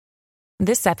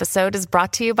This episode is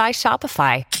brought to you by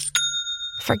Shopify.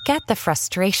 Forget the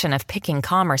frustration of picking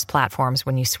commerce platforms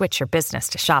when you switch your business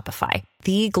to Shopify,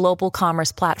 the global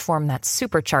commerce platform that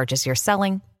supercharges your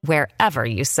selling wherever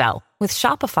you sell. With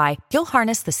Shopify, you'll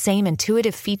harness the same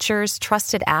intuitive features,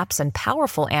 trusted apps, and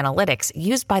powerful analytics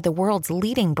used by the world's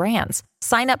leading brands.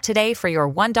 Sign up today for your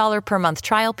 $1 per month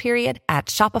trial period at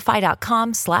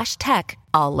shopify.com/tech,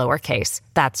 all lowercase.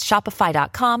 That's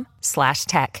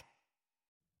shopify.com/tech.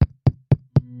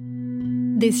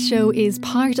 This show is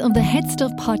part of the Head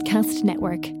Stuff Podcast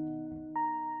Network.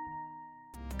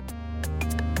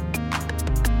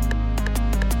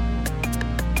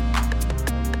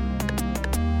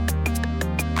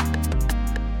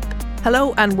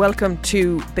 Hello and welcome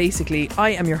to Basically.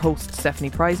 I am your host, Stephanie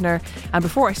Preisner, and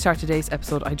before I start today's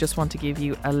episode, I just want to give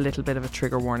you a little bit of a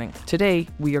trigger warning. Today,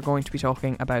 we are going to be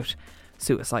talking about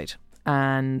suicide,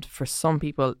 and for some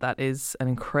people, that is an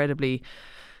incredibly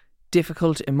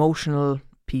difficult, emotional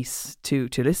piece to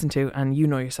listen to, and you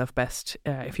know yourself best.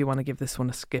 If you want to give this one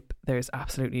a skip, there's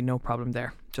absolutely no problem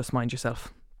there. Just mind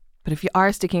yourself. But if you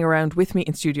are sticking around with me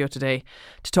in studio today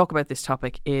to talk about this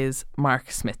topic is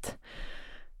Mark Smith,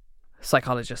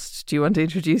 psychologist. Do you want to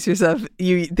introduce yourself?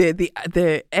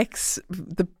 The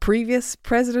previous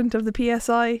president of the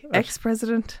PSI,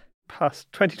 ex-president, past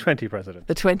 2020 president,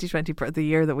 the 2020 the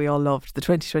year that we all loved, the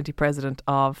 2020 president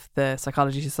of the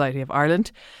Psychology Society of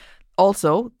Ireland.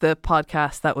 Also, the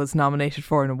podcast that was nominated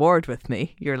for an award with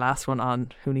me, your last one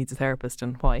on Who Needs a Therapist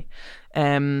and Why.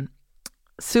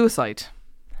 Suicide.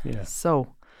 Yeah.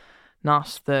 So,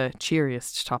 not the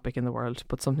cheeriest topic in the world,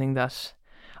 but something that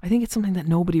I think it's something that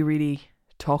nobody really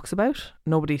talks about.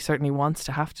 Nobody certainly wants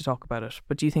to have to talk about it.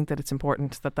 But do you think that it's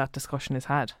important that that discussion is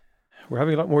had? We're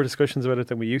having a lot more discussions about it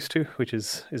than we used to, which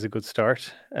is a good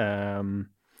start.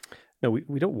 No,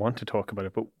 we don't want to talk about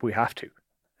it, but we have to.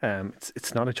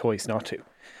 It's not a choice not to.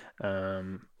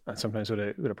 And sometimes with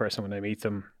a person, when I meet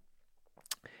them,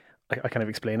 I kind of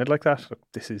explain it like that. Look,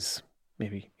 this is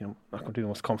maybe, not going to be the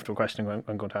most comfortable question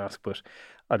I'm going to ask, but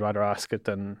I'd rather ask it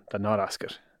than not ask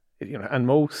it. And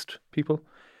most people,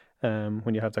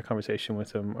 when you have that conversation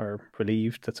with them, are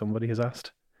relieved that somebody has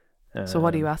asked. So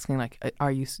what are you asking? Like,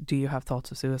 do you have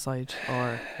thoughts of suicide,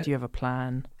 or do you have a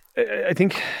plan? I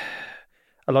think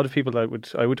a lot of people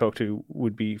that I would talk to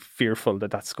would be fearful that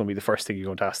that's going to be the first thing you're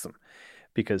going to ask them,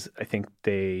 because I think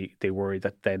they worry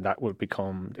that then it will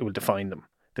define them,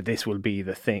 that this will be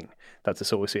the thing that's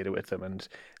associated with them. And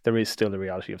there is still the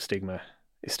reality of stigma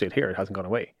is still here. It hasn't gone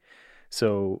away.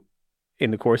 So in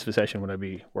the course of a session, when I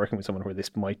be working with someone where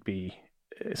this might be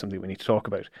something we need to talk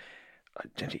about, I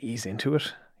tend to ease into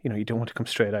it. You don't want to come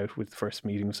straight out with the first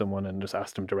meeting with someone and just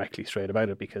ask them directly straight about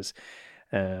it, because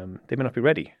they may not be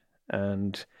ready.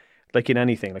 And like in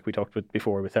anything, like we talked about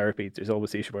before with therapy, there's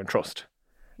always the issue around trust.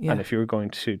 Yeah. And if you're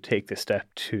going to take this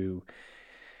step to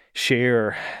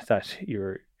share that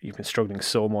you've been struggling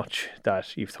so much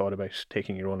that you've thought about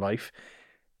taking your own life,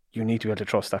 you need to be able to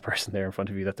trust that person there in front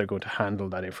of you, that they're going to handle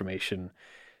that information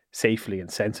safely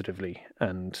and sensitively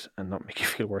and not make you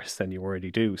feel worse than you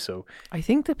already do. So I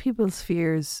think that people's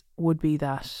fears would be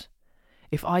that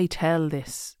if I tell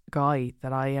this guy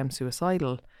that I am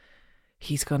suicidal,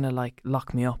 he's going to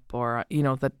lock me up, or,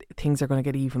 that things are going to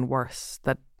get even worse,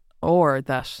 that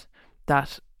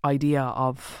idea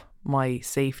of my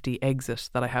safety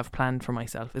exit that I have planned for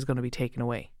myself is going to be taken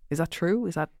away. Is that true?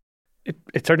 Is that...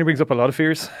 It certainly brings up a lot of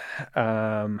fears.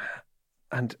 And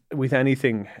with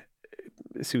anything,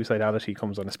 suicidality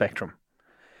comes on a spectrum.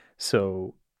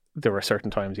 So there are certain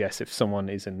times, yes, if someone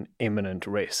is in imminent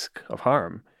risk of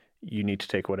harm, you need to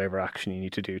take whatever action you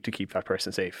need to do to keep that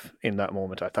person safe in that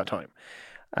moment at that time.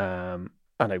 And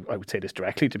I would say this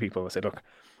directly to people. I say, look,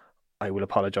 I will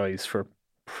apologise for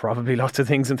probably lots of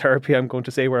things in therapy I'm going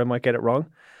to say where I might get it wrong.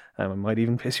 I might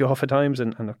even piss you off at times.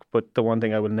 But the one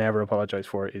thing I will never apologise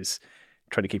for is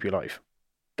trying to keep you alive.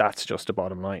 That's just the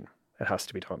bottom line. It has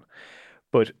to be done.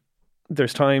 But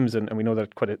there's times, and we know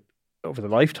that over the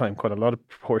lifetime, quite a lot of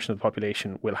proportion of the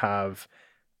population will have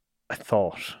a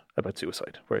thought about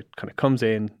suicide, where it kind of comes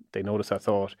in, they notice that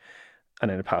thought,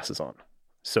 and then it passes on.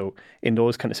 So in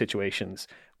those kind of situations,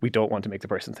 we don't want to make the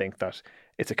person think that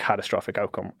it's a catastrophic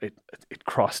outcome. It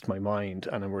crossed my mind,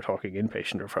 and then we're talking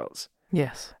inpatient referrals.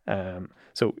 Yes.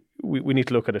 So we need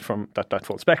to look at it from that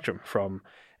full spectrum, from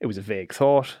it was a vague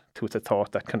thought to it's a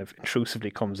thought that kind of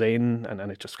intrusively comes in and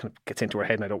it just kind of gets into our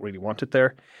head and I don't really want it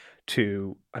there,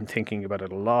 to I'm thinking about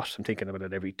it a lot, I'm thinking about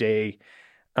it every day.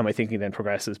 And my thinking then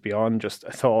progresses beyond just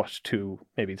a thought to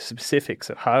maybe the specifics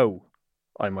of how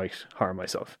I might harm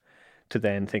myself, to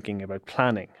then thinking about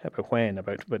planning, about when,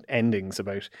 about endings,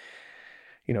 about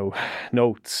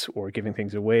notes or giving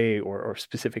things away or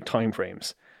specific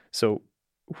timeframes. So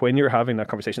when you're having that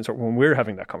conversation, so when we're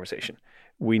having that conversation,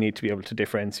 we need to be able to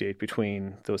differentiate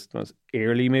between those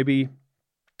early maybe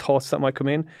thoughts that might come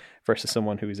in versus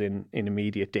someone who's in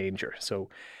immediate danger. So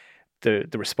the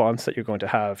response that you're going to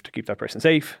have to keep that person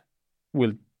safe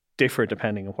will differ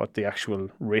depending on what the actual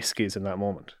risk is in that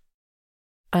moment.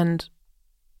 And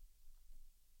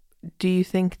do you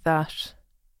think that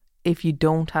if you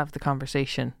don't have the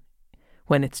conversation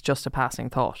when it's just a passing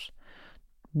thought,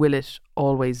 will it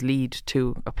always lead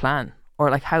to a plan? Or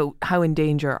like how in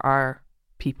danger are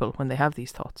people when they have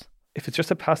these thoughts? If it's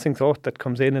just a passing thought that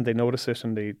comes in and they notice it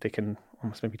and they can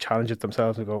almost maybe challenge it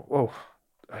themselves and go, oh,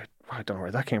 I don't know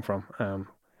where that came from.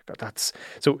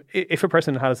 So if a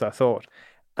person has that thought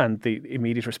and the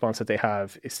immediate response that they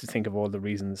have is to think of all the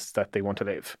reasons that they want to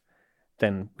live,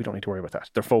 then we don't need to worry about that.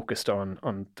 They're focused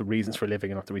on the reasons for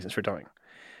living and not the reasons for dying.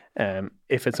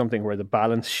 If it's something where the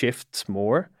balance shifts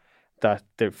more, that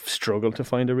they've struggled to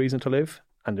find a reason to live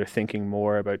and they're thinking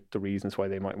more about the reasons why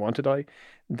they might want to die,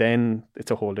 then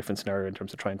it's a whole different scenario in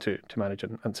terms of trying to manage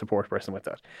and support a person with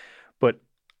that. But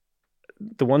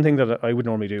the one thing that I would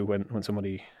normally do when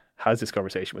somebody has this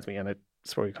conversation with me, and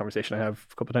it's probably a conversation I have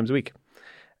a couple of times a week,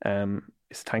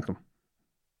 is to thank them.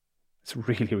 It's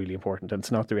really, really important. And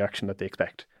it's not the reaction that they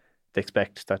expect. They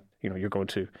expect that, you're going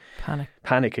to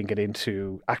panic and get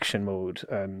into action mode.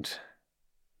 And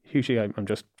usually I'm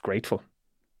just grateful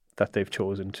that they've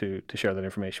chosen to share that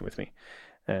information with me.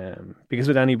 Because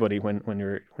with anybody, when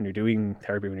you're doing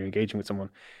therapy, when you're engaging with someone,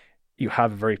 you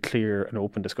have a very clear and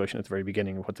open discussion at the very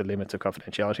beginning of what the limits of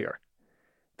confidentiality are.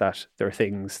 That there are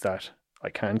things that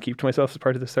I can keep to myself as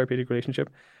part of this therapeutic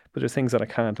relationship, but there's things that I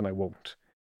can't and I won't.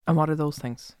 And what are those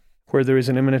things? Where there is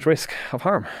an imminent risk of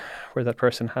harm, where that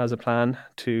person has a plan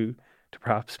to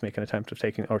perhaps make an attempt of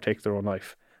take their own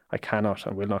life. I cannot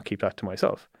and will not keep that to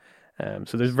myself.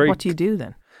 So there's What do you do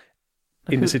then?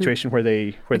 Like in the situation where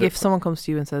if someone comes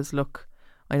to you and says, look,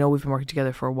 I know we've been working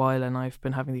together for a while and I've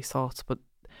been having these thoughts, but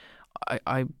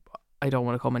I don't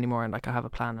want to come anymore, and like I have a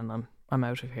plan and I'm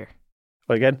out of here.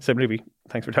 Well, again, similarly,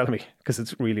 thanks for telling me, because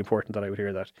it's really important that I would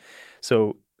hear that.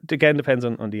 So it again depends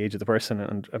on the age of the person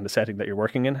and the setting that you're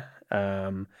working in.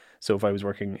 So if I was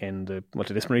working in the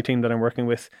multidisciplinary team that I'm working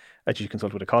with, I'd usually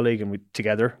consult with a colleague and we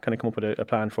together kind of come up with a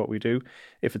plan for what we do.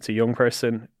 If it's a young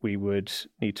person, we would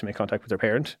need to make contact with their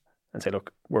parent and say,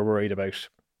 look, we're worried about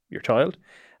your child.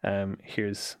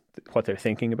 Here's what they're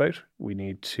thinking about. We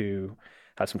need to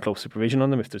have some close supervision on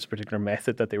them. If there's a particular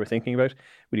method that they were thinking about,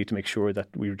 we need to make sure that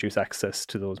we reduce access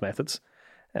to those methods.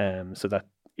 So that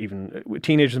even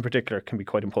teenagers in particular can be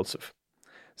quite impulsive.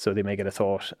 So they may get a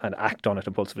thought and act on it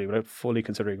impulsively without fully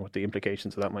considering what the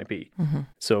implications of that might be. Mm-hmm.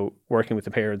 So working with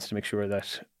the parents to make sure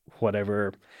that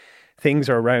whatever things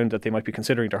are around that they might be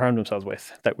considering to harm themselves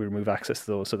with, that we remove access to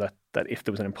those, so that if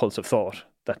there was an impulsive thought,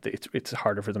 that it's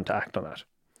harder for them to act on that.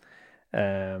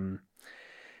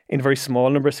 In a very small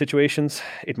number of situations,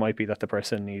 it might be that the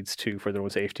person needs to, for their own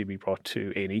safety, be brought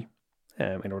to A&E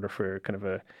in order for kind of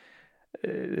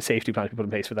a safety plan to be put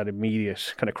in place for that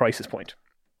immediate kind of crisis point.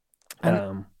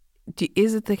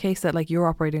 Is it the case that like you're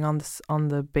operating on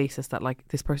the basis that like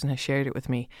this person has shared it with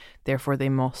me, therefore they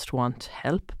must want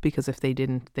help? Because if they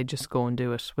didn't, they just go and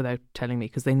do it without telling me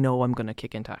because they know I'm going to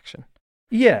kick into action.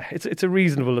 Yeah, it's a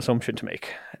reasonable assumption to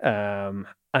make.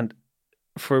 And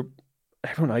for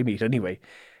everyone I meet anyway,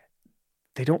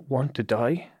 they don't want to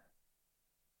die,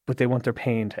 but they want their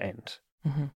pain to end.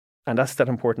 Mm-hmm. And that's that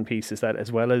important piece, is that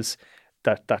as well as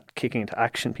that kicking into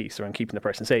action piece around keeping the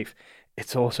person safe,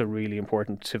 it's also really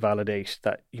important to validate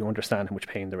that you understand how much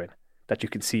pain they're in, that you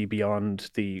can see beyond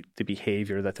the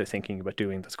behaviour that they're thinking about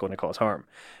doing that's going to cause harm.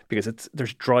 Because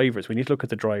there's drivers. We need to look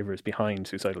at the drivers behind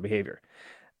suicidal behaviour.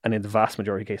 And in the vast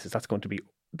majority of cases, that's going to be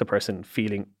the person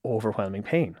feeling overwhelming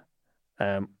pain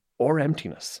or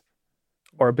emptiness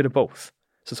or a bit of both.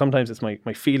 So sometimes it's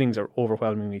my feelings are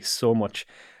overwhelming me so much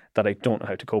that I don't know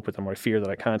how to cope with them, or I fear that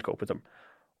I can't cope with them.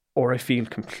 Or I feel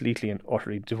completely and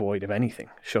utterly devoid of anything,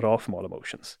 shut off from all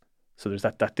emotions. So there's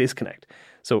that disconnect.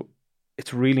 So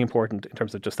it's really important in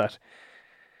terms of just that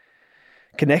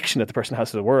connection that the person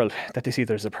has to the world, that they see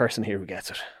there's a person here who gets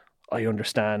it. I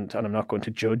understand, and I'm not going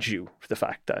to judge you for the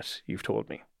fact that you've told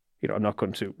me. I'm not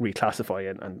going to reclassify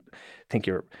it and think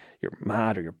you're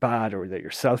mad or you're bad or that you're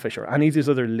selfish or any of these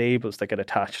other labels that get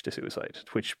attached to suicide,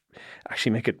 which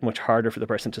actually make it much harder for the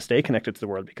person to stay connected to the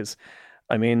world, because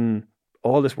I'm in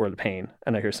all this world of pain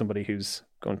and I hear somebody who's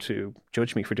going to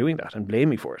judge me for doing that and blame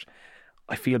me for it.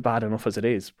 I feel bad enough as it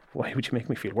is. Why would you make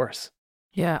me feel worse?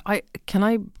 Yeah, can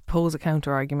I pose a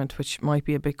counter argument which might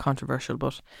be a bit controversial,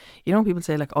 but you know, people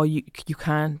say like, oh, you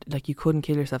can't, like, you couldn't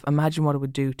kill yourself. Imagine what it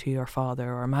would do to your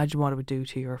father, or imagine what it would do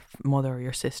to your mother or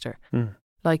your sister.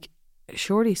 Like,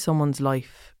 surely someone's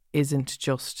life isn't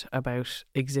just about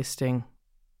existing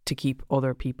to keep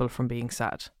other people from being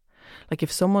sad. Like,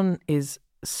 if someone is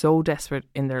so desperate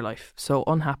in their life, so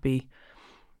unhappy,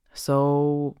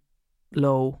 so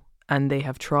low, and they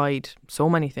have tried so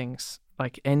many things,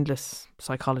 like endless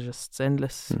psychologists,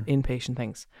 endless inpatient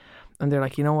things, and they're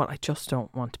like, you know what, I just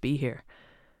don't want to be here.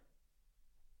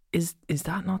 Is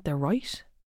that not their right?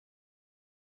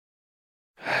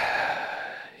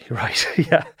 You're right.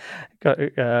 Yeah.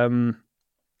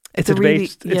 It's a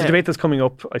debate. It's a debate that's coming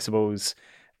up, I suppose,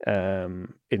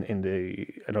 in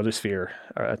another sphere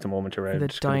at the moment around the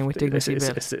dying with dignity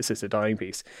bit. It's a dying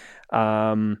piece.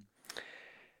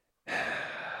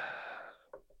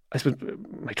 I suppose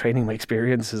my training, my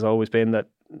experience has always been that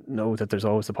there's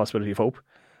always the possibility of hope.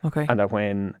 Okay. And that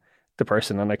when the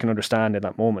person, and I can understand in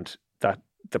that moment that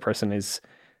the person is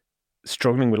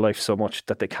struggling with life so much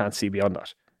that they can't see beyond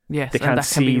that. Yes, they can't and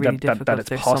that can be see really that difficult. it's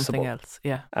There's possible. something else.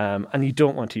 Yeah. And you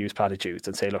don't want to use platitudes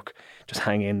and say, look, just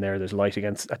hang in there. There's light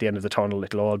at the end of the tunnel.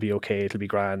 It'll all be okay. It'll be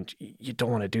grand. You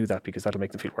don't want to do that, because that'll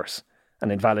make them feel worse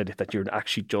and invalidate that you're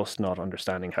actually just not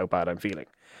understanding how bad I'm feeling.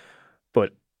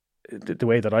 But the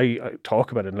way that I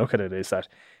talk about it and look at it is that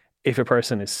if a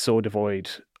person is so devoid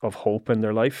of hope in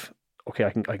their life, okay,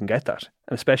 I can get that.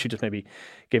 And especially just maybe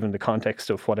given the context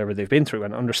of whatever they've been through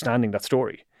and understanding that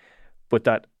story. But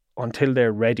that until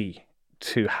they're ready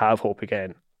to have hope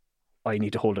again, I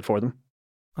need to hold it for them.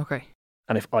 Okay.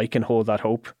 And if I can hold that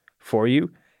hope for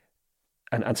you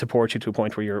and support you to a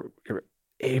point where you're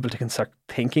able to start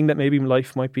thinking that maybe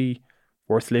life might be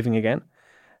worth living again,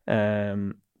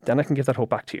 then I can give that hope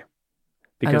back to you.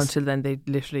 Because, and until then, they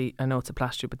literally, I know it's a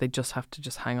platitude, but they just have to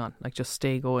just hang on, like just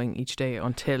stay going each day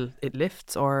until it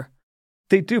lifts, or...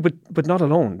 They do, but not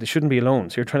alone. They shouldn't be alone.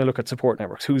 So you're trying to look at support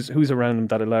networks. Who's around them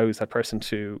that allows that person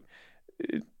to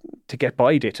get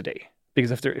by day to day? Because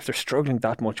if they're struggling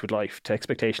that much with life, to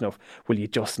expectation of, well, you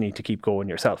just need to keep going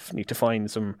yourself, you need to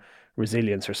find some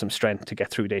resilience or some strength to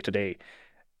get through day to day.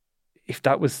 If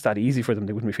that was that easy for them,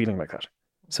 they wouldn't be feeling like that.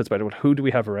 So it's about, well, who do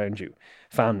we have around you?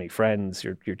 Family, friends,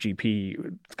 your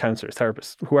GP, counsellors,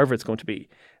 therapists, whoever it's going to be,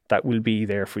 that will be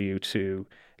there for you to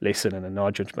listen in a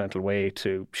non-judgmental way,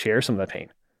 to share some of that pain.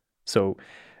 So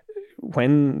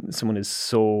when someone is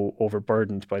so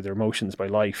overburdened by their emotions, by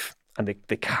life, and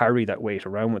they carry that weight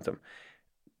around with them,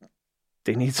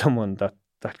 they need someone that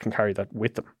can carry that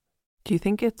with them. Do you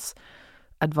think it's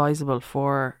advisable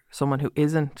for someone who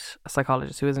isn't a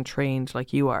psychologist, who isn't trained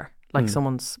like you are, like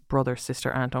someone's brother,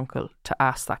 sister, aunt, uncle, to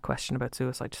ask that question about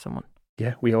suicide to someone?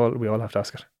 Yeah, we all have to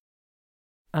ask it.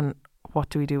 And what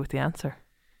do we do with the answer?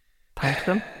 Thank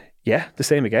them? Yeah, the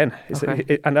same again.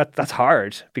 Okay. And that's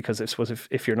hard, because I suppose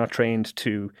if you're not trained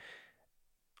to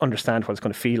understand what it's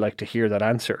going to feel like to hear that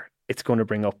answer, it's going to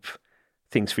bring up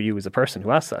things for you as a person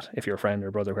who asks that. If you're a friend or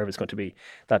a brother, whoever it's going to be,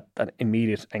 that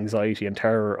immediate anxiety and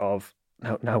terror of,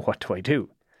 now what do I do?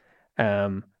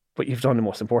 But you've done the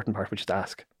most important part, which is to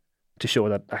ask, to show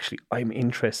that actually I'm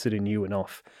interested in you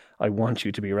enough. I want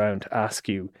you to be around to ask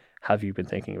you, have you been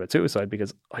thinking about suicide?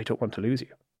 Because I don't want to lose you.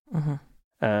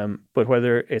 Mm-hmm. But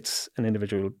whether it's an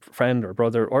individual friend or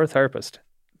brother or a therapist,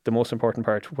 the most important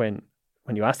part when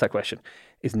you ask that question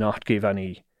is not give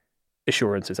any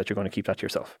assurances that you're going to keep that to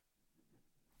yourself.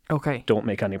 Okay. Don't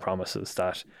make any promises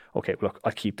that, okay, look,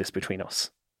 I'll keep this between us.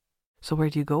 So where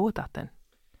do you go with that then?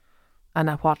 And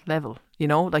at what level? You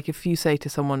know, like if you say to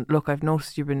someone, look, I've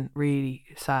noticed you've been really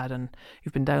sad and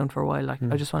you've been down for a while. Like,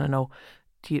 I just want to know,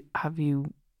 have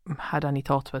you had any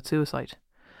thoughts about suicide?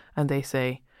 And they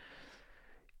say,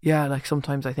 yeah, like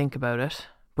sometimes I think about it,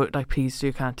 but like, please,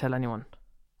 you can't tell anyone.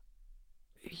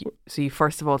 So you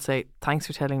first of all say, thanks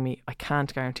for telling me. I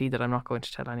can't guarantee that I'm not going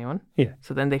to tell anyone. Yeah.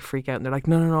 So then they freak out and they're like,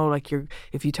 no, like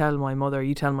if you tell my mother,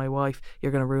 you tell my wife,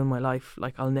 you're going to ruin my life.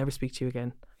 Like, I'll never speak to you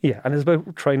again. Yeah, and it's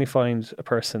about trying to find a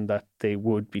person that they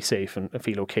would be safe and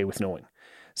feel okay with knowing.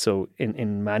 So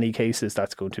in many cases,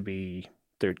 that's going to be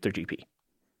their GP,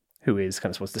 who is kind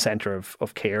of supposed the centre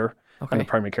of care on a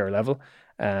primary care level,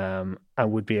 and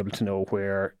would be able to know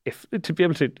where, to be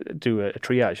able to do a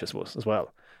triage, I suppose, as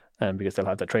well, because they'll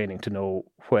have that training to know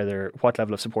what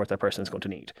level of support that person is going to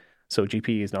need. So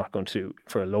GP is not going to,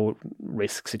 for a low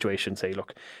risk situation, say,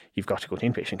 look, you've got to go to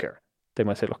inpatient care. They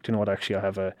might say, look, do you know what, actually I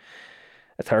have a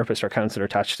therapist or counsellor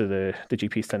attached to the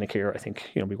GP's clinic here. I think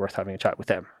it'd be worth having a chat with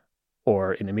them.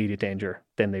 Or in immediate danger,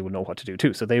 then they will know what to do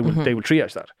too. So they will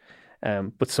triage that.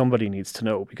 But somebody needs to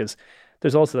know, because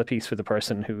there's also that piece for the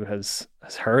person who has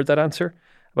heard that answer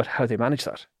about how they manage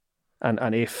that.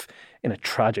 And if in a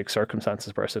tragic circumstance,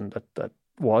 the person that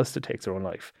was to take their own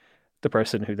life, the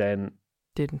person who then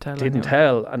didn't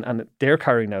tell, and they're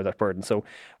carrying now that burden. So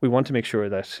we want to make sure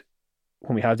that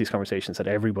when we have these conversations that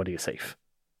everybody is safe.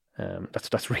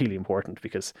 That's really important,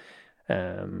 because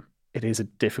it is a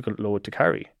difficult load to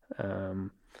carry.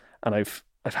 And I've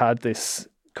had this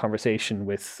conversation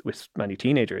with many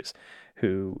teenagers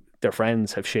who their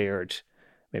friends have shared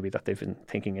maybe that they've been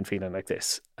thinking and feeling like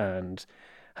this, and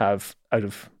have, out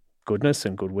of goodness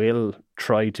and goodwill,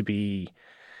 tried to be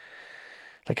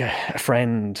like a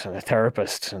friend and a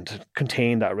therapist and to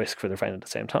contain that risk for their friend at the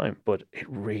same time. But it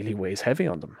really weighs heavy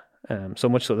on them. So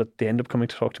much so that they end up coming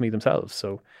to talk to me themselves.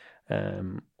 So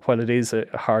while it is a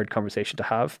hard conversation to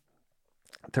have,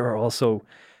 there are also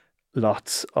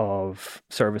lots of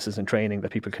services and training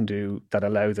that people can do that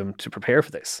allow them to prepare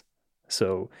for this.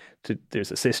 So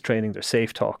there's assist training, there's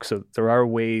safe talk. So there are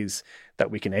ways that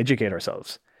we can educate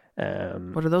ourselves.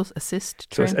 What are those?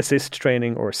 Assist training? So assist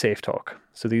training or safe talk.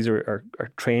 So these are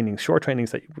trainings, short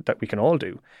trainings that we can all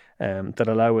do, that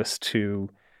allow us to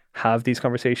have these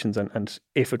conversations, and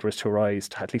if it was to arise,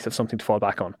 to at least have something to fall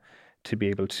back on, to be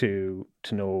able to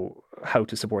know how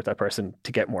to support that person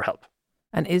to get more help.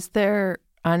 And is there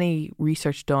any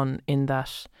research done in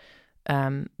that,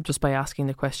 just by asking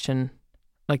the question,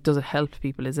 like, does it help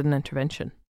people? Is it an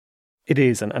intervention? It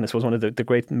is, and I suppose one of the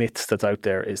great myths that's out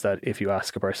there is that if you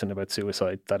ask a person about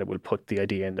suicide, that it will put the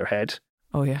idea in their head.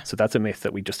 Oh yeah. So that's a myth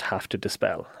that we just have to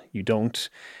dispel.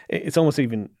 It's almost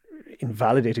even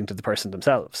invalidating to the person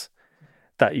themselves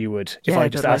that you would, if I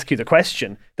just ask you the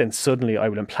question, then suddenly I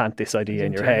will implant this idea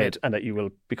in your head and that you will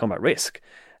become at risk.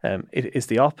 It is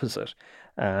the opposite.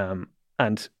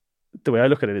 And the way I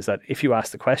look at it is that if you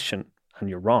ask the question and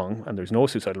you're wrong and there's no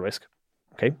suicidal risk,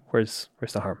 okay, where's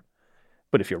the harm?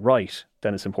 But if you're right,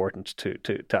 then it's important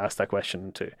to ask that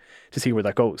question to see where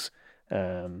that goes.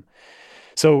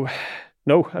 So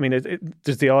no, I mean,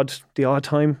 there's the odd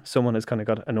time someone has kind of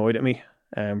got annoyed at me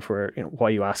for, why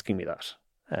are you asking me that?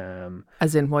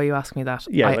 As in, why you ask me that?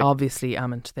 Yeah, I obviously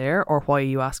amn't there, or why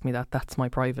you ask me that? That's my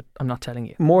private. I'm not telling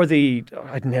you. More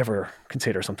I'd never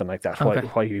consider something like that. Okay.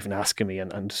 Why are you even asking me?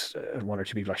 And one or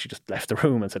two people actually just left the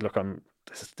room and said, "Look,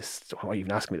 this. Why are you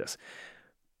even asking me this?"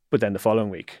 But then the following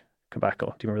week, come back. Oh,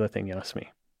 do you remember that thing you asked me?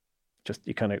 Just,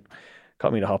 you kind of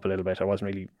caught me in a hop a little bit. I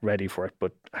wasn't really ready for it,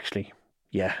 but actually,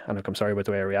 yeah. And look, I'm sorry about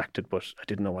the way I reacted, but I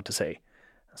didn't know what to say.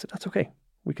 I said, that's okay.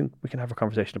 We can have a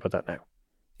conversation about that now.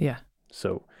 Yeah.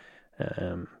 So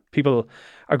people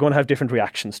are going to have different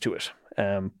reactions to it,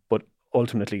 but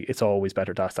ultimately it's always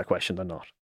better to ask that question than not.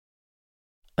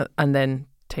 And then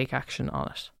take action on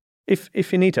it.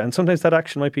 If you need to. And sometimes that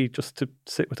action might be just to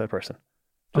sit with that person.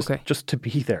 Just to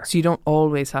be there. So you don't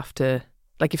always have to,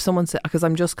 like, if someone said, because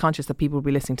I'm just conscious that people will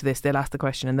be listening to this, they'll ask the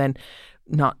question and then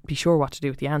not be sure what to do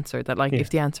with the answer. That, like, if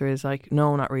the answer is like,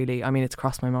 no, not really. I mean, it's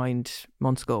crossed my mind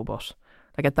months ago, but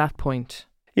like at that point.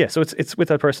 Yeah, so it's with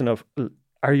that person of,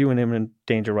 are you in imminent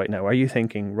danger right now? Are you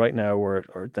thinking right now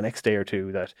or the next day or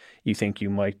two that you think you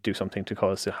might do something to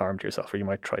cause harm to yourself, or you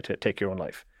might try to take your own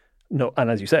life? No,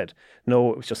 and as you said,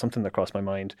 no, it was just something that crossed my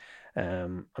mind.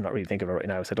 I'm not really thinking of it right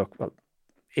now. I said, look, well,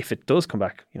 if it does come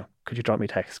back, could you drop me a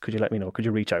text? Could you let me know? Could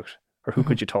you reach out? Or who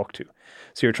could you talk to?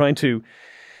 So you're trying to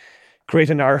create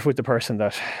a narrative with the person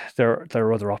that there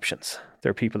are other options. There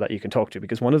are people that you can talk to,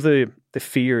 because one of the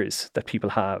fears that people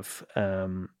have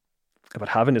about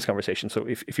having this conversation. So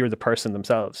if you're the person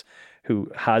themselves who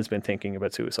has been thinking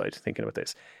about suicide, thinking about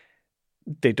this,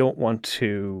 they don't want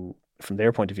to, from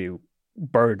their point of view,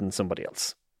 burden somebody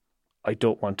else. I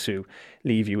don't want to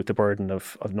leave you with the burden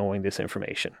of knowing this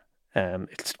information. It'll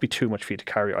be too much for you to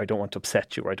carry. I don't want to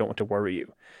upset you, or I don't want to worry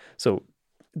you. So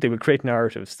they will create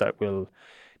narratives that will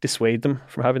dissuade them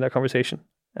from having that conversation.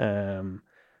 And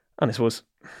I suppose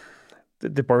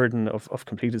the burden of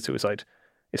completed suicide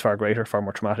is far greater, far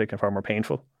more traumatic and far more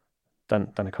painful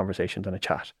than a conversation, than a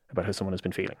chat about how someone has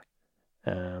been feeling.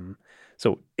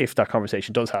 So if that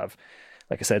conversation does have,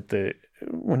 like I said,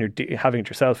 when you're having it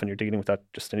yourself and you're dealing with that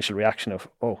just initial reaction of,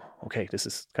 oh, okay, this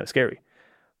is kind of scary.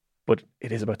 But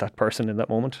it is about that person in that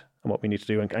moment and what we need to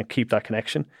do and keep that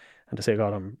connection, and to say,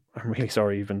 God, I'm really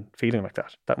sorry you've been feeling like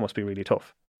that. That must be really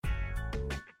tough.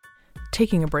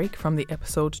 Taking a break from the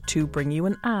episode to bring you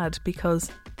an ad,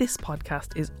 because this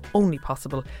podcast is only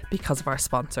possible because of our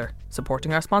sponsor.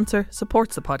 Supporting our sponsor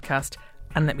supports the podcast,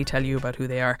 And let me tell you about who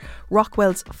they are.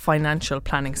 Rockwell's financial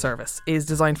planning service is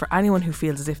designed for anyone who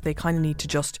feels as if they kind of need to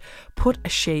just put a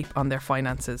shape on their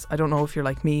finances. I don't know if you're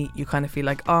like me, you kind of feel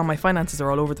like, oh, my finances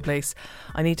are all over the place.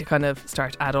 I need to kind of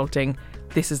start adulting.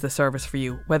 This is the service for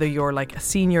you. Whether you're like a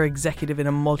senior executive in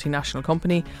a multinational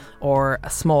company or a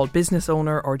small business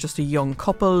owner or just a young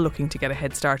couple looking to get a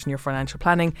head start in your financial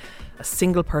planning, a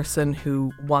single person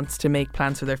who wants to make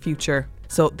plans for their future.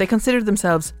 So they consider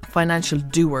themselves financial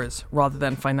doers rather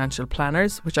than financial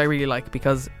planners, which I really like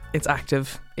because it's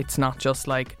active. It's not just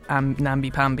like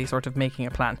namby-pamby sort of making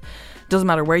a plan. Doesn't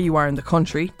matter where you are in the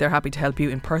country, they're happy to help you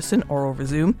in person or over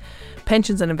Zoom.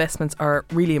 Pensions and investments are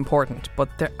really important, but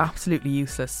they're absolutely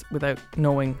useless without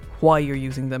knowing why you're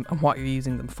using them and what you're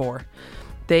using them for.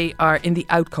 They are in the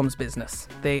outcomes business.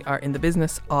 They are in the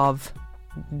business of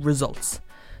results.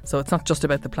 So it's not just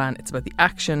about the plan, it's about the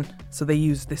action. So they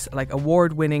use this like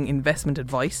award-winning investment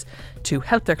advice to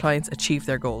help their clients achieve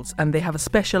their goals. And they have a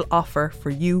special offer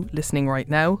for you listening right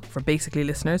now, for Basically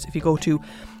listeners. If you go to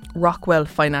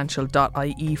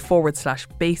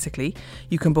rockwellfinancial.ie/basically,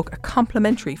 you can book a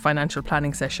complimentary financial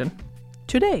planning session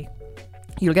today.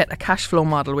 You'll get a cash flow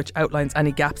model which outlines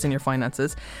any gaps in your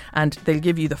finances, and they'll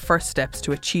give you the first steps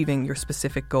to achieving your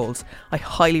specific goals. I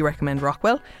highly recommend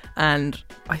Rockwell, and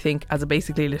I think as a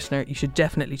Basically listener, you should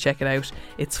definitely check it out.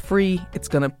 It's free. It's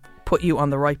going to put you on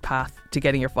the right path to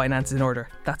getting your finances in order.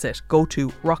 That's it. Go to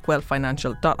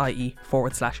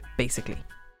rockwellfinancial.ie/basically.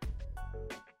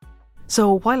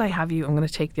 So while I have you, I'm going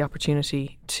to take the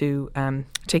opportunity to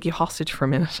take you hostage for a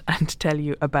minute and tell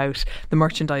you about the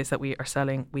merchandise that we are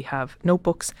selling. We have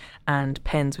notebooks and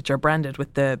pens which are branded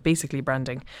with the Basically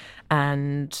branding,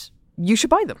 and you should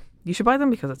buy them. You should buy them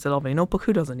because it's a lovely notebook.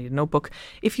 Who doesn't need a notebook?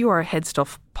 If you are a Head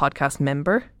Stuff podcast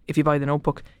member, if you buy the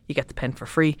notebook, you get the pen for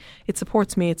free. It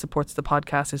supports me, it supports the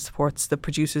podcast, it supports the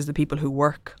producers, the people who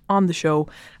work on the show,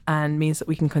 and means that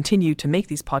we can continue to make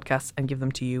these podcasts and give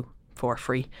them to you for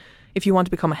free. If you want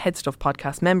to become a Head Stuff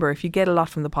podcast member, if you get a lot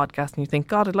from the podcast and you think,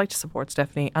 God, I'd like to support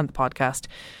Stephanie and the podcast,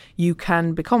 you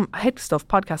can become a Head Stuff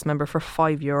podcast member for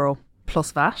 €5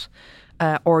 plus VAT.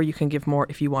 Or you can give more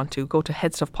if you want to. Go to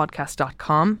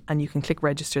headstuffpodcast.com and you can click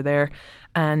register there,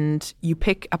 and you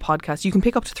pick a podcast. You can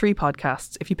pick up to 3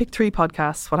 podcasts. If you pick 3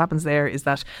 podcasts, what happens there is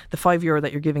that the €5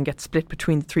 that you're giving gets split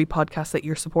between the 3 podcasts that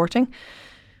you're supporting.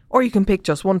 Or you can pick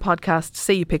just one podcast.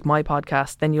 Say you pick my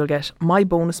podcast, then you'll get my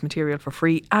bonus material for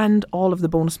free and all of the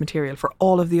bonus material for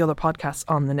all of the other podcasts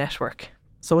on the network.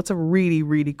 So it's a really,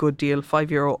 really good deal.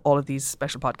 €5, all of these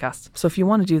special podcasts. So if you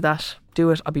want to do that, do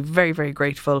it. I'll be very, very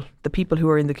grateful. The people who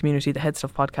are in the community, the Head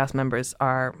Stuff podcast members,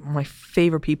 are my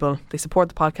favourite people. They support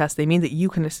the podcast. They mean that you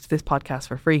can listen to this podcast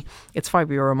for free. It's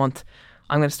 €5 a month.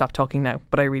 I'm going to stop talking now,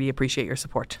 but I really appreciate your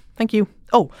support. Thank you.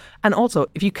 Oh, and also,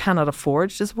 if you cannot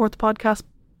afford to support the podcast,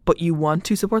 but you want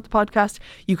to support the podcast,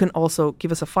 you can also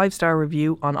give us a 5-star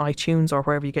review on iTunes or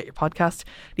wherever you get your podcast.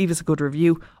 Leave us a good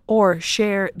review or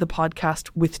share the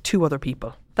podcast with 2 other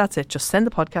people. That's it. Just send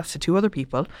the podcast to 2 other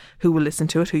people who will listen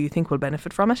to it, who you think will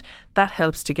benefit from it. That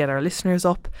helps to get our listeners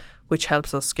up, which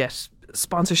helps us get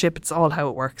sponsorship. It's all how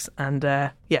it works. And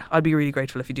yeah, I'd be really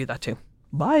grateful if you do that too.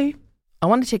 Bye. I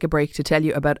want to take a break to tell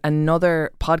you about another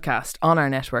podcast on our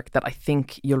network that I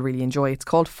think you'll really enjoy. It's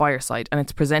called Fireside, and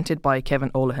it's presented by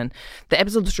Kevin O'Lohan. The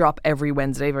episodes drop every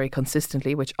Wednesday very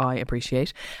consistently, which I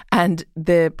appreciate. And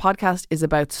the podcast is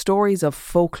about stories of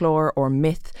folklore or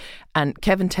myth, and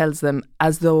Kevin tells them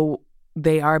as though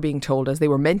they are being told, as they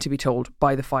were meant to be told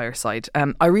by the Fireside.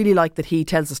 I really like that he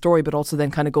tells the story, but also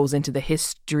then kind of goes into the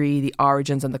history, the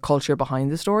origins and the culture behind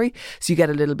the story. So you get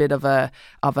a little bit of a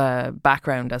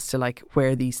background as to like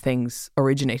where these things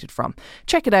originated from.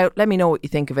 Check it out. Let me know what you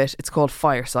think of it. It's called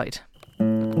Fireside.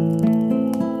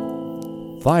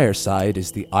 Fireside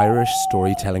is the Irish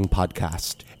storytelling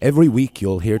podcast. Every week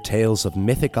you'll hear tales of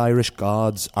mythic Irish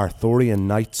gods, Arthurian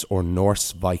knights or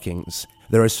Norse Vikings.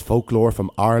 There is folklore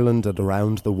from Ireland and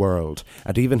around the world,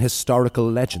 and even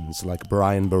historical legends like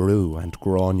Brian Boru and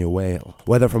Gráinne Whale.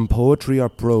 Whether from poetry or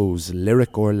prose,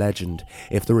 lyric or legend,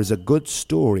 if there is a good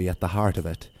story at the heart of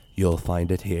it, you'll find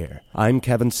it here. I'm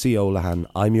Kevin C. O'Lohan.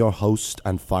 I'm your host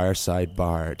and Fireside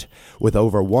Bard. With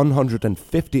over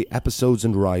 150 episodes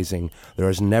and rising, there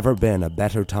has never been a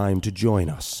better time to join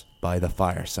us by the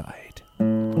fireside.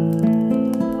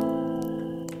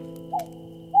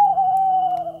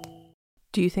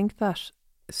 Do you think that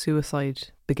suicide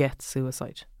begets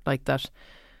suicide? Like that,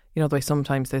 you know, the way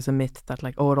sometimes there's a myth that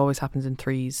like, oh, it always happens in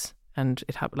threes, and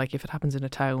like if it happens in a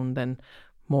town, then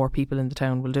more people in the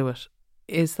town will do it.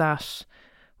 Is that,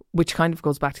 which kind of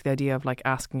goes back to the idea of like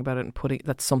asking about it and putting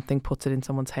that something puts it in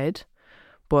someone's head.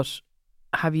 But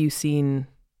have you seen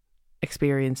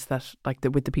experience that, like,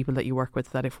 with the people that you work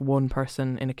with, that if one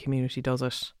person in a community does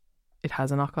it, it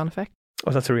has a knock-on effect?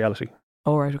 Oh, that's a reality.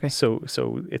 Oh, right, okay. So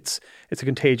it's a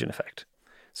contagion effect.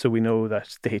 So we know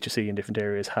that the HSE in different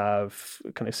areas have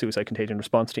kind of suicide contagion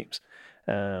response teams,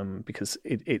 because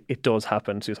it does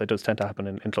happen. Suicide does tend to happen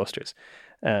in clusters.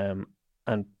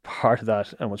 And part of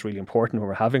that, and what's really important when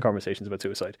we're having conversations about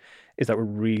suicide, is that we're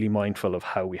really mindful of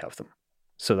how we have them,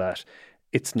 so that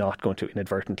it's not going to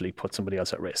inadvertently put somebody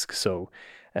else at risk. So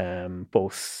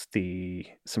both the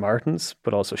Samaritans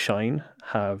but also Shine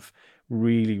have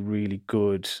really, really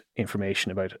good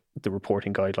information about the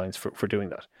reporting guidelines for doing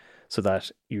that, so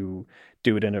that you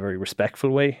do it in a very respectful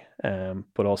way,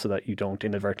 but also that you don't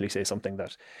inadvertently say something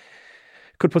that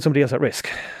could put somebody else at risk.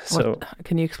 So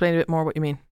can you explain a bit more what you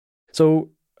mean? So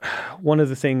one of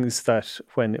the things that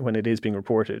when it is being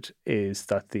reported is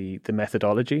that the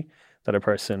methodology that a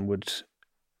person would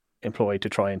employ to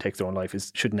try and take their own life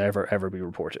should never, ever be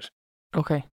reported.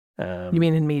 Okay. You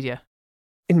mean in media?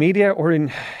 In media or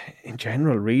in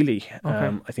general, really.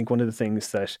 Okay. I think one of the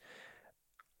things that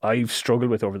I've struggled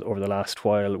with over the last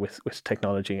while with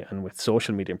technology and with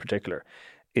social media in particular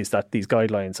is that these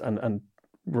guidelines and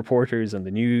reporters and the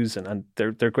news and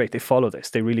they're great. They follow this.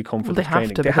 They really come from They this have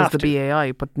training. to, because the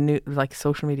BAI, but like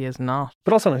social media is not.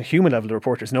 But also on a human level, the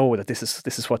reporters know that this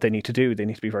is what they need to do. They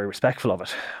need to be very respectful of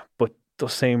it. But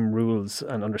those same rules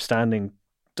and understanding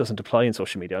doesn't apply in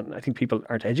social media. I think people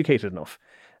aren't educated enough.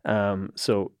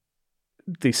 So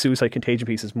the suicide contagion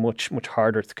piece is much, much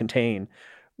harder to contain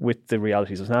with the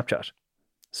realities of Snapchat.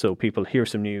 So people hear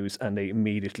some news and they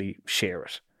immediately share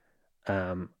it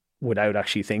without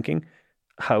actually thinking,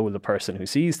 how will the person who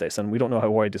sees this, and we don't know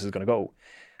how wide this is going to go,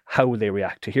 how will they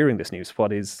react to hearing this news?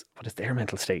 What is their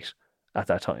mental state at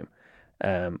that time?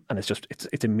 And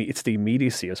it's the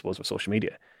immediacy, I suppose, of social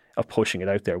media, of pushing it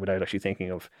out there without actually thinking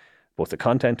of both the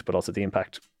content but also the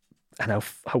impact and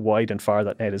how wide and far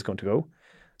that net is going to go.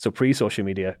 So pre-social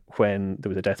media, when there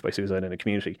was a death by suicide in a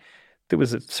community, there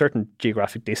was a certain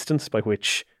geographic distance by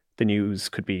which the news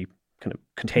could be kind of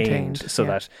contained so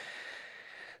that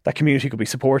that community could be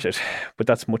supported. But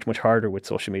that's much, much harder with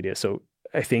social media. So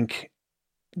I think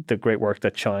the great work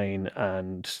that Shine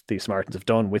and the Samaritans have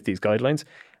done with these guidelines,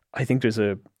 I think there's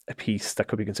a piece that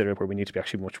could be considered where we need to be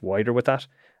actually much wider with that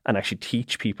and actually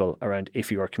teach people around,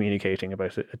 if you are communicating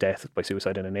about a death by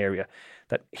suicide in an area,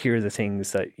 that here are the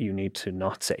things that you need to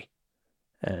not say,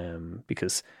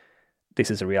 because this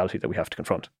is a reality that we have to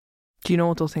confront. Do you know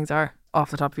what those things are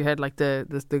off the top of your head, like the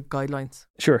guidelines?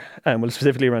 Sure. Well,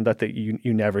 specifically around that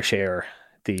you never share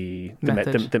the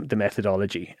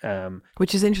methodology.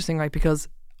 Which is interesting, right? Because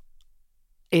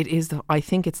I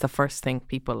think it's the first thing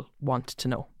people want to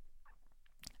know.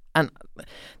 And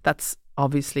that's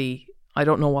obviously, I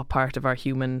don't know what part of our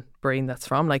human brain that's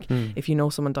from. Like, if you know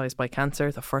someone dies by cancer,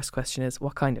 the first question is,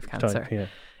 what kind of cancer? Yeah.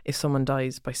 If someone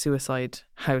dies by suicide,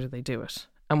 how do they do it?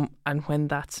 And when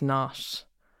that's not...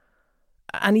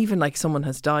 And even like someone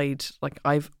has died, like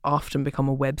I've often become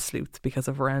a web sleuth because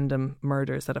of random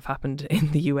murders that have happened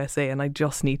in the USA, and I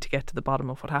just need to get to the bottom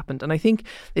of what happened. And I think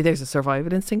there's a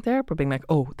survival instinct there, but being like,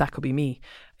 oh, that could be me.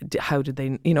 How did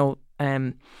they,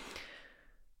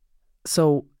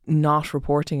 so not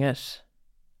reporting it.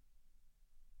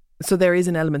 So there is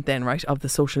an element then, right, of the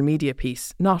social media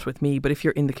piece, not with me, but if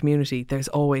you're in the community, there's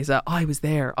always I was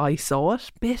there, I saw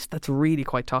it bit. That's really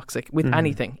quite toxic with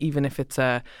anything, even if it's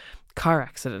a car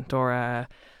accident or a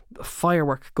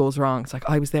firework goes wrong. It's like,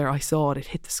 I was there, I saw it, it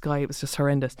hit the sky, it was just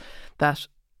horrendous. That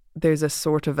there's a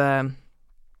sort of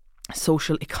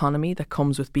social economy that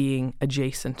comes with being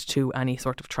adjacent to any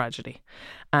sort of tragedy.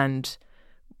 And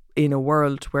in a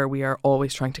world where we are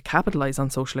always trying to capitalise on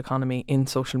social economy in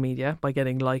social media by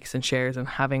getting likes and shares and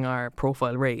having our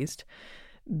profile raised,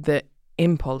 the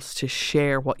impulse to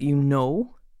share what you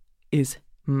know is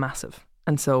massive.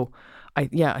 And so I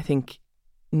think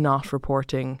not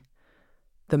reporting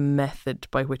the method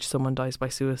by which someone dies by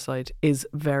suicide is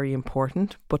very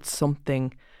important, but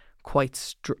something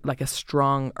quite like a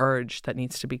strong urge that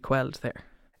needs to be quelled there.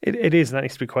 It is, and that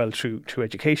needs to be quelled through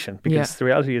education, because the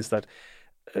reality is that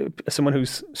someone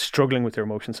who's struggling with their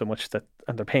emotions so much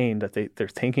and their pain that they're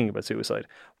thinking about suicide,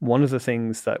 one of the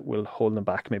things that will hold them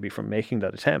back maybe from making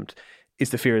that attempt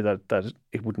is the fear that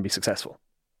it wouldn't be successful,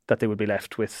 that they would be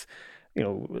left with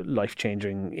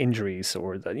life-changing injuries,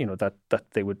 or that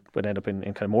they would end up in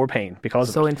kind of more pain because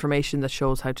of it. So information that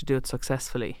shows how to do it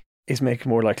successfully is making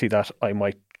more likely that I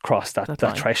might cross that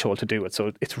threshold to do it.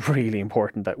 So it's really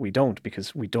important that we don't,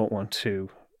 because we don't want to.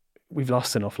 We've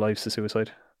lost enough lives to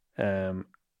suicide, and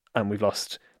we've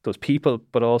lost those people,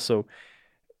 but also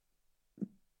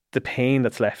the pain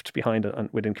that's left behind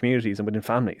within communities and within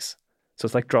families. So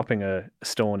it's like dropping a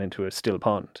stone into a still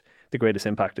pond. The greatest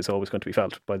impact is always going to be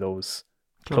felt by those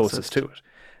closest to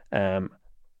it.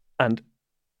 And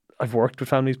I've worked with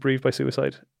families bereaved by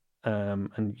suicide,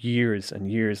 and years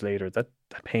later, that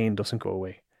pain doesn't go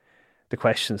away. The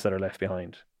questions that are left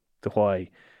behind, the why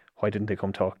didn't they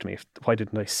come talk to me? Why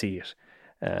didn't I see it?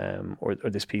 Or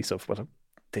this piece of, well,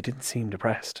 they didn't seem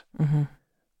depressed. Mm-hmm.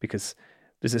 Because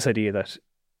there's this idea that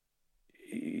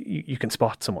you can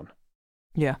spot someone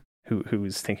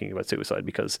who's thinking about suicide,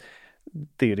 because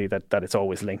the idea that it's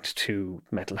always linked to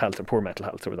mental health and poor mental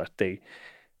health, or that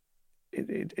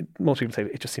most people say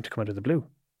it just seemed to come out of the blue.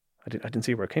 I didn't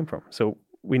see where it came from. So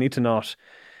we need to not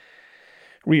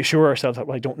reassure ourselves that,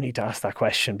 well, I don't need to ask that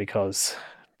question because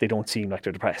they don't seem like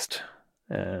they're depressed.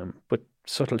 But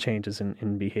subtle changes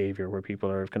in behaviour where people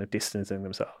are kind of distancing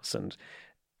themselves, and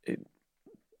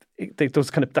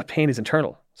that pain is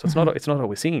internal. So it's not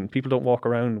always seen. People don't walk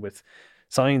around with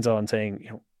signs on saying,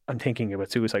 I'm thinking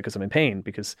about suicide because I'm in pain,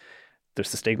 because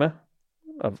there's the stigma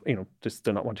of, just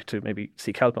they're not wanting to maybe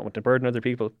seek help, not wanting to burden other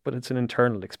people, but it's an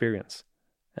internal experience.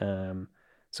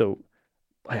 So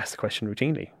I ask the question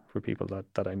routinely for people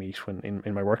that I meet when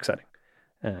in my work setting.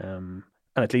 And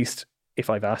at least if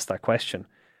I've asked that question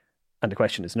and the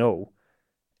question is no,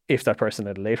 if that person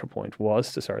at a later point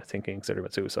was to start thinking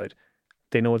about suicide,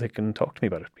 they know they can talk to me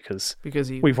about it because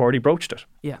we've already broached it.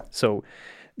 Yeah. So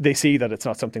they see that it's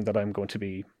not something that I'm going to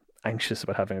be anxious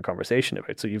about having a conversation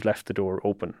about. So you've left the door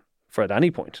open for at any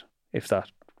point if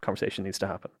that conversation needs to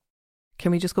happen.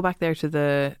 Can we just go back there to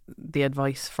the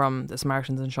advice from the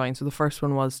Samaritans in Shine? So the first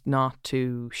one was not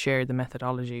to share the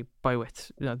methodology by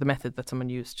which, the method that someone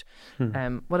used.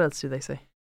 What else do they say?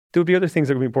 There would be other things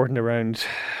that would be important around,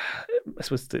 I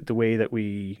suppose, the way that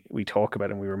we talk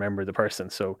about and we remember the person.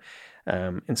 So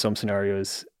in some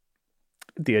scenarios,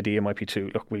 the idea might be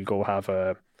we'll go have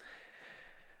a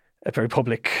very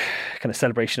public kind of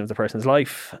celebration of the person's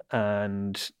life,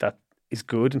 and that is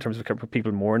good in terms of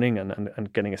people mourning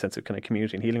and getting a sense of kind of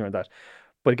community and healing around that.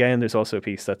 But again, there's also a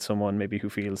piece that someone maybe who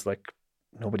feels like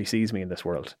nobody sees me in this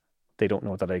world. They don't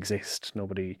know that I exist.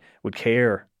 Nobody would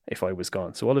care if I was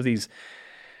gone. So all of these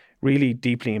really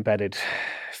deeply embedded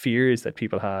fears that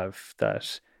people have,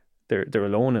 that they're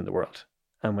alone in the world.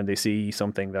 And when they see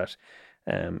something that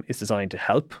is designed to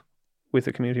help with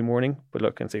the community mourning, but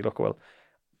look, well,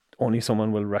 only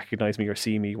someone will recognize me or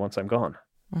see me once I'm gone.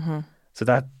 Mm-hmm. So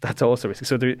that's also risky.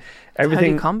 So everything. How do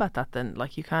you combat that then?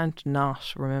 Like, you can't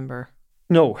not remember.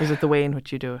 No. Is it the way in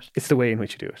which you do it? It's the way in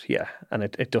which you do it, yeah. And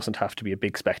it doesn't have to be a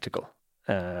big spectacle.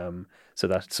 So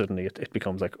that suddenly it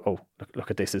becomes like, oh,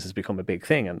 look at this. This has become a big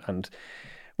thing, and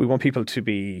we want people to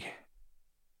be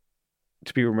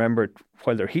remembered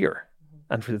while they're here,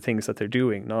 and for the things that they're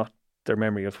doing, not their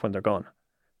memory of when they're gone.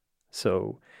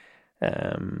 So,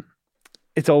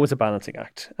 it's always a balancing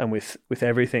act, and with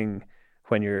everything,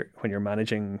 when you're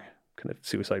managing kind of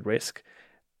suicide risk,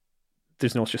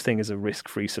 there's no such thing as a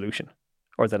risk-free solution,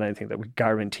 or that anything that would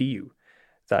guarantee you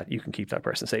that you can keep that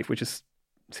person safe, which is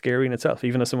scary in itself,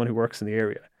 even as someone who works in the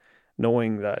area,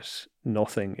 knowing that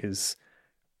nothing is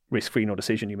risk-free, no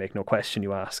decision you make, no question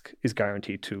you ask is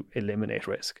guaranteed to eliminate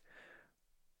risk.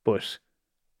 But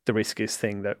the riskiest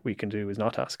thing that we can do is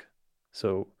not ask.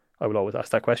 So I will always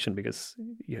ask that question, because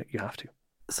you have to.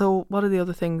 So what are the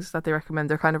other things that they recommend?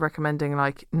 They're kind of recommending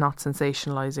like not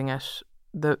sensationalizing it,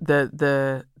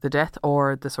 the death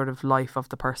or the sort of life of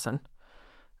the person.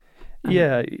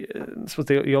 Yeah, I suppose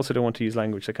you also don't want to use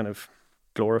language that kind of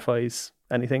glorifies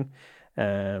anything.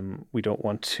 We don't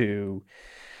want to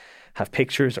have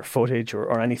pictures or footage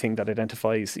or anything that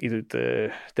identifies either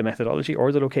the methodology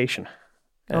or the location.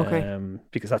 Okay.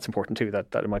 Because that's important too,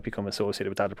 that it might become associated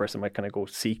with that. A person might kind of go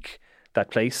seek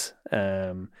that place.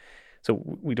 So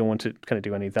we don't want to kind of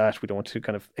do any of that. We don't want to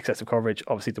kind of excessive coverage.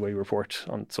 Obviously, the way we report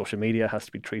on social media has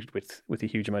to be treated with a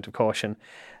huge amount of caution.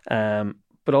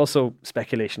 But also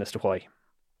speculation as to why.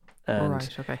 And all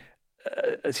right, okay.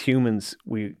 As humans,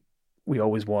 we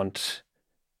always want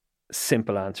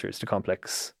simple answers to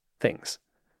complex things.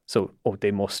 So, they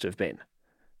must have been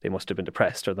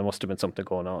depressed, or there must have been something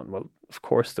going on. Well, of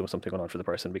course there was something going on for the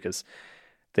person, because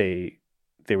they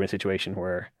were in a situation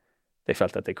where they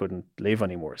felt that they couldn't live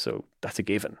anymore. So that's a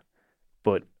given.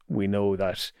 But we know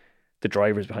that the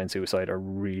drivers behind suicide are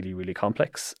really, really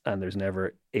complex, and there's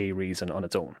never a reason on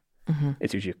its own. Mm-hmm.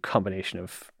 It's usually a combination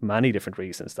of many different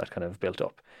reasons that kind of built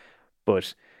up.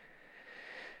 But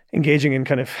engaging in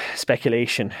kind of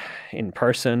speculation in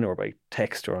person or by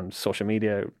text or on social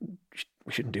media,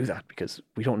 we shouldn't do that, because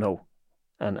we don't know.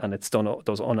 And it's done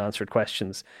those unanswered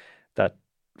questions that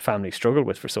families struggle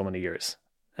with for so many years,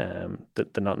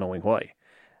 the not knowing why.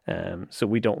 So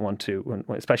we don't want to,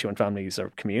 especially when families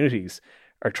or communities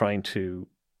are trying to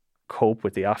cope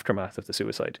with the aftermath of the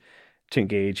suicide, to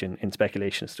engage in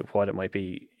speculation as to what it might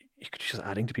be. You could just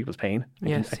adding to people's pain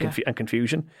and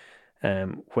confusion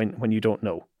when you don't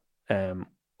know.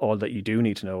 All that you do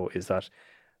need to know is that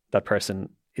that person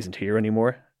isn't here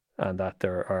anymore, and that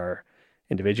there are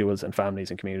individuals and families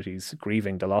and communities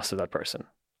grieving the loss of that person.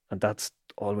 And that's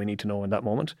all we need to know in that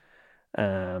moment.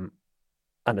 And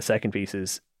the second piece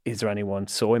is there anyone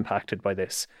so impacted by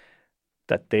this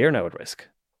that they are now at risk?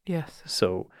 Yes.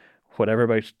 So whatever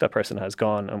about that person has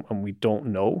gone, and we don't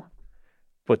know,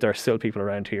 but there are still people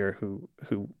around here who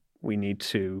we need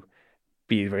to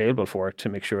be available for, to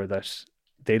make sure that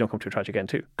they don't come to a tragic end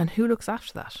too. And who looks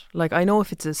after that? Like, I know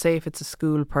if it's a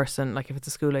school person, like if it's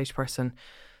a school age person,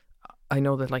 I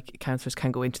know that like counsellors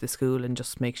can go into the school and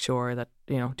just make sure that,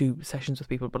 you know, do sessions with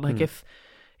people. But like if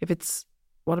it's,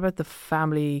 what about the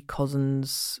family,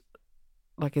 cousins?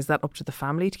 Like, is that up to the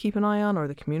family to keep an eye on, or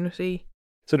the community?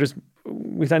 So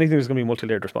with anything, there's going to be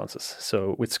multi-layered responses.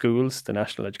 So with schools, the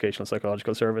National Educational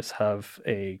Psychological Service have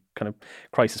a kind of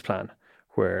crisis plan,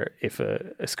 where if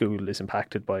a school is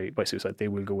impacted by suicide, they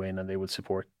will go in and they will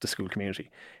support the school community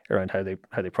around how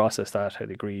they process that, how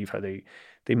they grieve, how they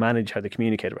manage, how they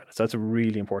communicate about it. So that's a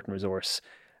really important resource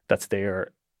that's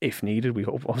there if needed. We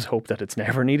always hope that it's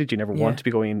never needed. You never want to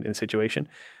be going in a situation.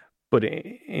 But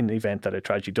in the event that a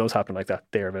tragedy does happen like that,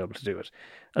 they're available to do it.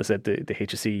 As I said, the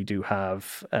HSE do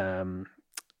have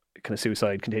kind of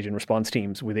suicide contagion response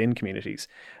teams within communities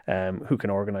who can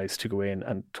organise to go in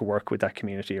and to work with that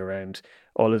community around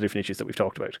all the different issues that we've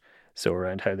talked about. So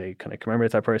around how they kind of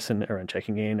commemorate that person, around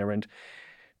checking in, around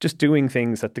just doing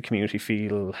things that the community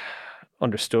feel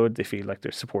understood, they feel like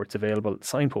there's support's available,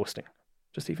 signposting.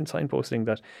 Just even signposting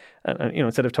that, and you know,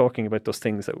 instead of talking about those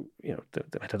things that, you know,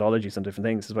 the methodologies and different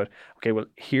things, it's about, okay, well,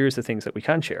 here's the things that we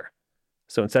can share.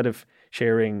 So instead of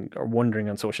sharing or wondering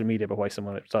on social media about why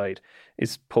someone died,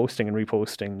 is posting and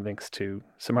reposting links to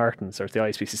Samaritans or to the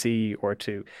ISPCC or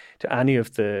to any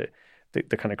of the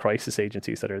kind of crisis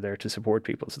agencies that are there to support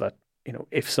people, so that, you know,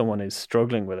 if someone is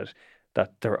struggling with it,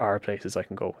 that there are places I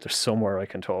can go. There's somewhere I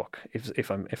can talk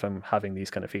if I'm having these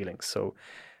kind of feelings. So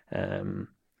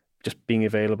just being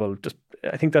available,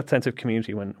 I think that sense of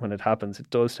community when it happens,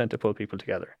 it does tend to pull people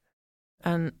together.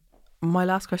 And my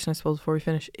last question, I suppose, before we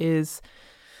finish, is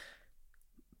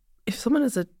if someone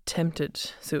has attempted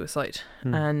suicide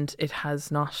and it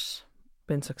has not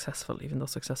been successful, even though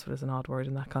successful is an odd word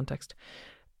in that context,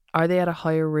 are they at a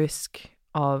higher risk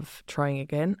of trying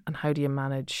again? And how do you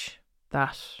manage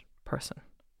that person?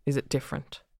 Is it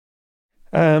different?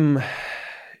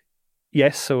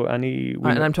 Yes, so and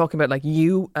I'm talking about like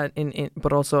you,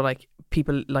 but also like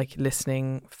people like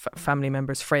listening, family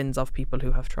members, friends of people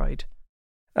who have tried.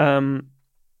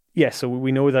 Yes, so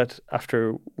we know that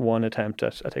after one attempt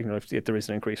at taking life, there is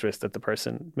an increased risk that the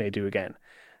person may do again.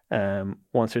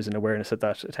 Once there's an awareness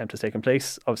that attempt has taken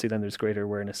place, obviously then there's greater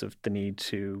awareness of the need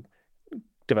to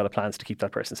develop plans to keep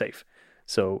that person safe.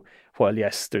 So while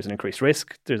yes, there's an increased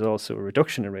risk, there's also a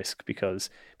reduction in risk because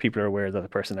people are aware that the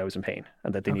person now is in pain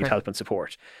and that they need help and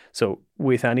support. So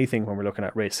with anything, when we're looking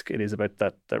at risk, it is about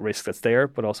that risk that's there,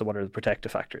 but also what are the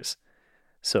protective factors.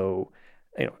 So,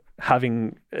 you know,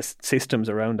 having systems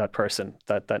around that person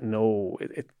that know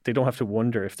they don't have to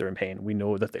wonder if they're in pain. We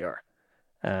know that they are.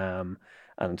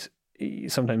 And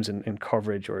sometimes in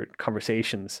coverage or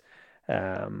conversations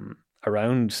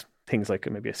around things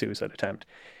like maybe a suicide attempt,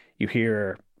 you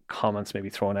hear comments maybe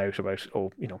thrown out about,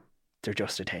 oh, you know, they're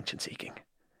just attention seeking.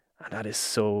 And that is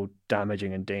so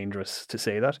damaging and dangerous to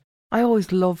say that. I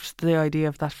always loved the idea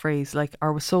of that phrase, like, I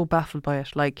was so baffled by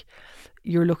it. Like,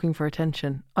 you're looking for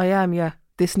attention. I am, yeah.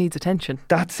 This needs attention.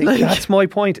 That's it. That's my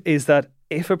point, is that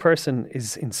if a person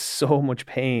is in so much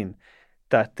pain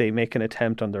that they make an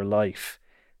attempt on their life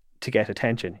to get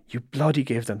attention, you bloody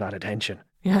give them that attention.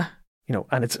 Yeah. You know,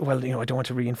 and it's, well, you know, I don't want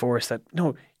to reinforce that.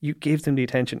 No, you give them the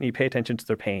attention. You pay attention to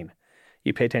their pain.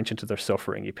 You pay attention to their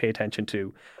suffering. You pay attention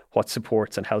to what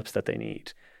supports and helps that they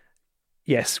need.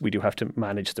 Yes, we do have to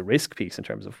manage the risk piece in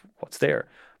terms of what's there,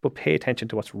 but pay attention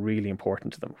to what's really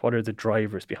important to them. What are the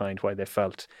drivers behind why they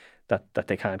felt that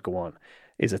they can't go on?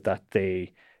 Is it that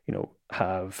they, you know,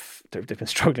 they've been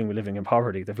struggling with living in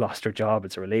poverty, they've lost their job,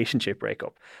 it's a relationship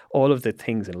breakup, all of the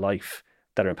things in life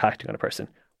that are impacting on a person?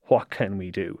 What can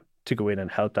we do to go in and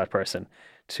help that person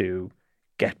to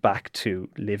get back to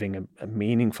living a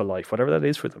meaningful life, whatever that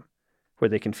is for them, where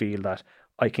they can feel that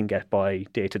I can get by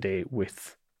day to day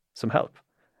with some help.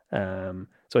 So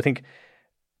I think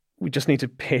we just need to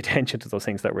pay attention to those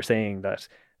things that we're saying, that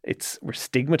we're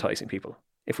stigmatizing people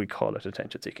if we call it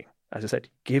attention seeking. As I said,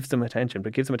 give them attention,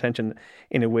 but give them attention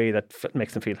in a way that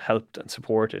makes them feel helped and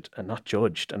supported and not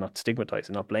judged and not stigmatized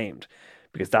and not blamed,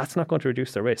 because that's not going to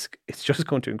reduce their risk. It's just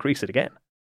going to increase it again.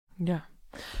 Yeah.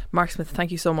 Mark Smith,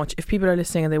 thank you so much. If people are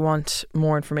listening and they want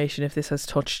more information, if this has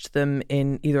touched them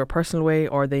in either a personal way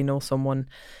or they know someone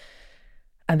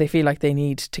and they feel like they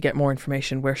need to get more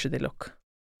information, where should they look?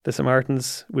 The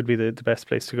Samaritans would be the best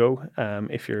place to go.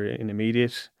 If you're in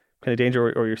immediate kind of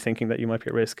danger or you're thinking that you might be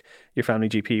at risk, your family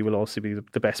GP will also be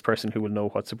the best person who will know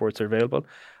what supports are available.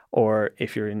 Or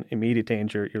if you're in immediate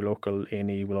danger, your local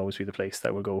A&E will always be the place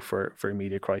that will go for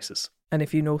immediate crisis. And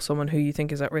if you know someone who you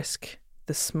think is at risk,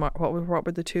 what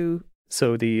were the two?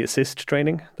 So the assist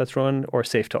training that's run, or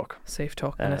Safe Talk. Safe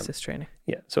Talk and assist training.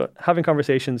 Yeah, so having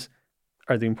conversations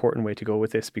are the important way to go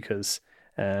with this, because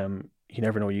you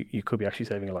never know, you could be actually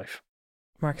saving a life.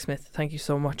 Mark Smith, thank you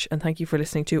so much, and thank you for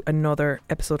listening to another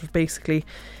episode of Basically.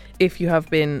 If you have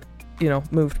been,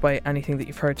 moved by anything that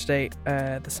you've heard today,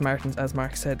 the Samaritans, as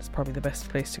Mark said, is probably the best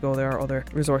place to go. There are other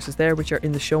resources there which are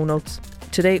in the show notes.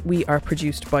 Today we are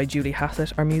produced by Julie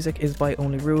Hassett. Our music is by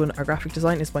Only Ruin. Our graphic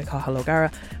design is by Cathal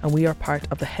O'Gara, and we are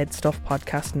part of the Head Stuff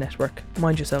Podcast Network.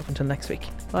 Mind yourself until next week.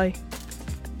 Bye.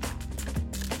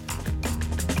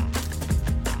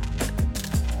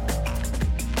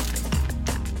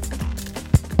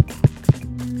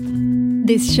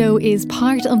 This show is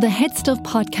part of the Head Stuff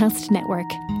Podcast Network,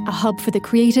 a hub for the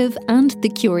creative and the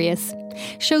curious.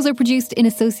 Shows are produced in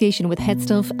association with Head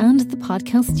Stuff and the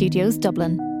Podcast Studios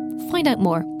Dublin. Find out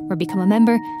more or become a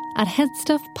member at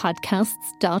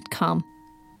headstuffpodcasts.com.